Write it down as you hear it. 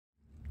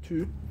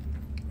2,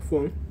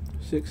 4,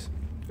 6,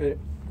 8,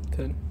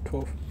 10,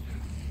 12. Okay.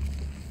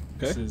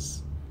 This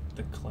is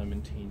the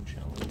Clementine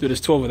challenge. Dude,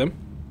 there's 12 of them.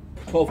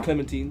 12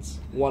 clementines,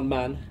 one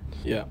man.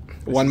 Yeah.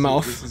 One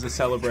mouth. This is a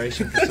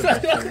celebration for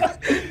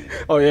submission.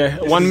 Oh yeah,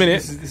 1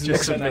 minute.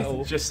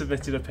 Just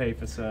submitted a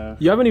paper, so...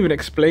 You haven't even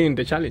explained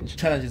the challenge.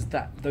 Challenge is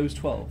that, those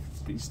 12.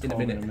 These In a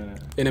 12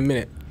 minute. In a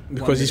minute.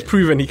 Because he's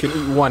proven he can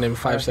eat one in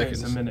 5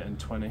 seconds. It's a minute and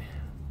 20.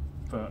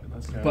 But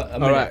let's go. But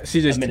Alright,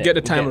 CJ, get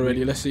the timer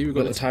ready. Let's see. We've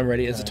got the time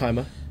ready as a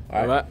timer.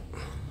 Alright.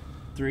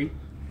 3,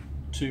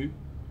 2,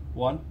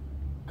 1,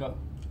 go.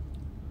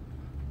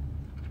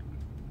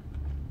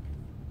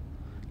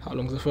 How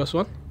long's the first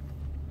one?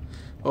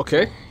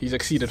 Okay, he's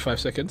exceeded 5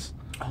 seconds.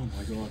 Oh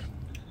my god.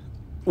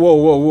 Whoa,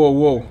 whoa, whoa,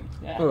 whoa.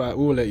 Yeah. Alright,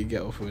 we'll let you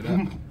get off with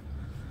that.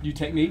 New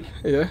technique.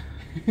 Yeah.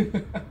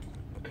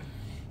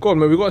 Go on,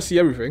 man, we gotta see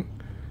everything.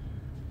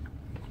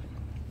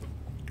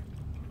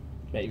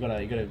 Mate, you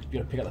gotta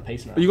pick up the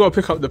pace now. You gotta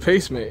pick up the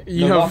pace, mate.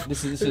 You have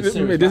this is serious.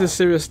 mate, this is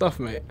serious stuff,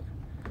 mate.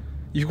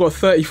 You've got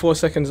 34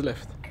 seconds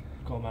left.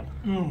 Go on,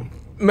 man.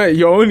 Mate,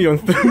 you're only on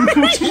 30.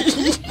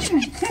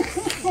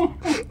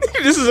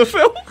 This is a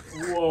fail.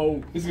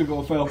 Whoa, this is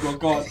gonna be a fail, bro.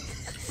 God,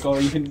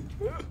 you can.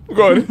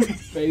 Go on.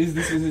 Mate,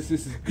 this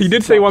is. He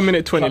did say 1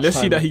 minute 20. Let's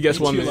see that he gets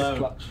 1 minute.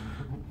 Clutch.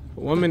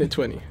 1 minute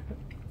 20.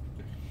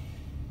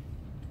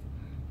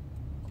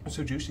 It's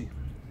so juicy.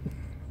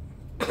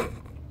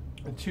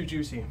 Too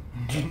juicy.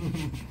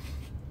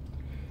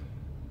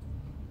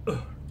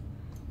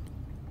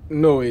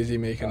 No way is he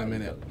making a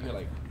minute.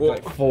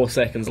 Like 4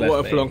 seconds left.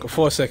 What a flunker.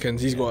 4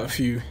 seconds. He's got a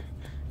few.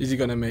 Is he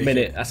gonna make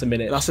Minute. it? That's a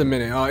minute. That's a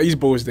minute. Alright, he's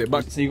bullsed it.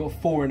 But So you got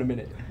 4 in a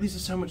minute. These are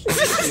so much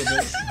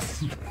juicier.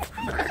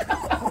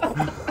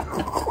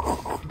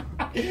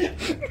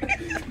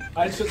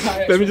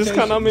 let me just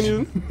count how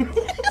many.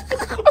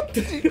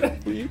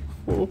 3,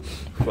 4,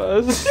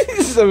 5,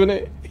 6, 7,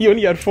 8. He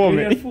only had 4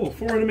 minutes.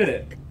 4 in a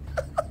minute.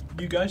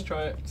 You guys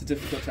try it. It's a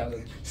difficult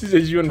challenge. She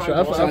said, you want to try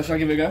it? Shall I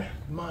give it a go?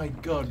 My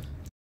god.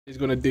 He's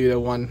gonna do the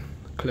one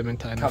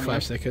Clementine in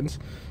 5 seconds.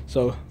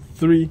 So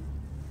 3,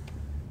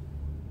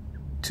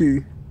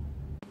 2,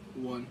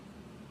 1,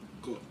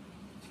 go.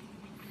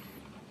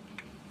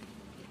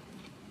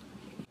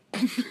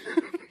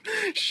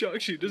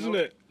 Shocks you, doesn't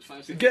it?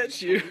 It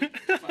gets you.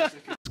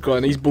 Go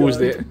on, he's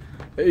bullsed it.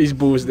 He's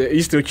bullsed it.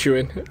 He's still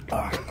chewing.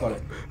 Ah, got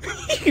it.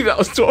 That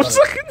was 12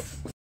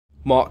 seconds.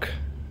 Mark,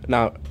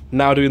 now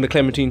doing the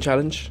Clementine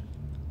challenge.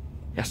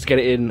 He has to get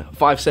it in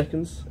 5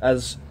 seconds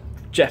as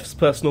Jeff's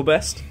personal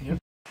best. Yep.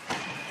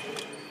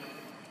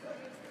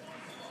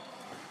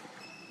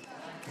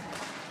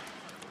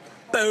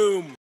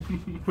 Boom!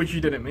 Which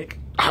you didn't make.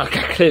 I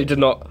clearly did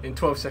not. In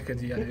 12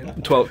 seconds, he had it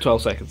in.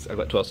 12 seconds. I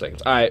got 12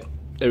 seconds. Alright,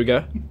 there we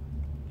go.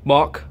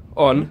 Mark,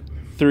 on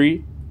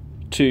 3,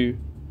 2,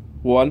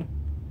 1,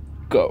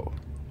 go.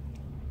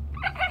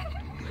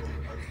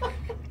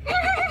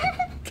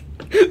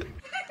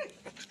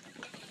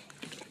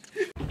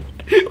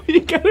 Where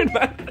you going,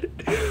 man?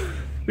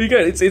 Where you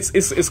going?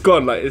 It's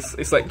gone. Like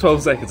it's like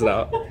 12 seconds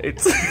now.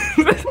 It's.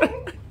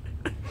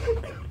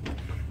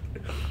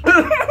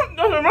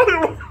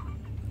 No.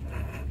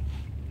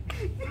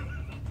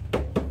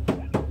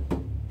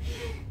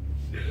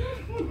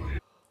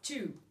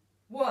 2,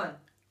 1.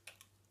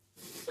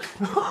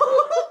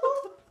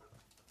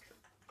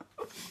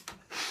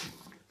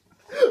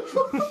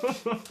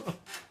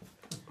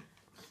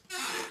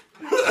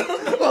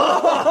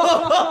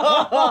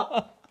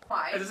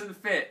 It doesn't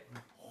fit.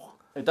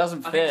 It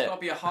doesn't fit. I think it's got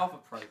to be a half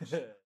approach.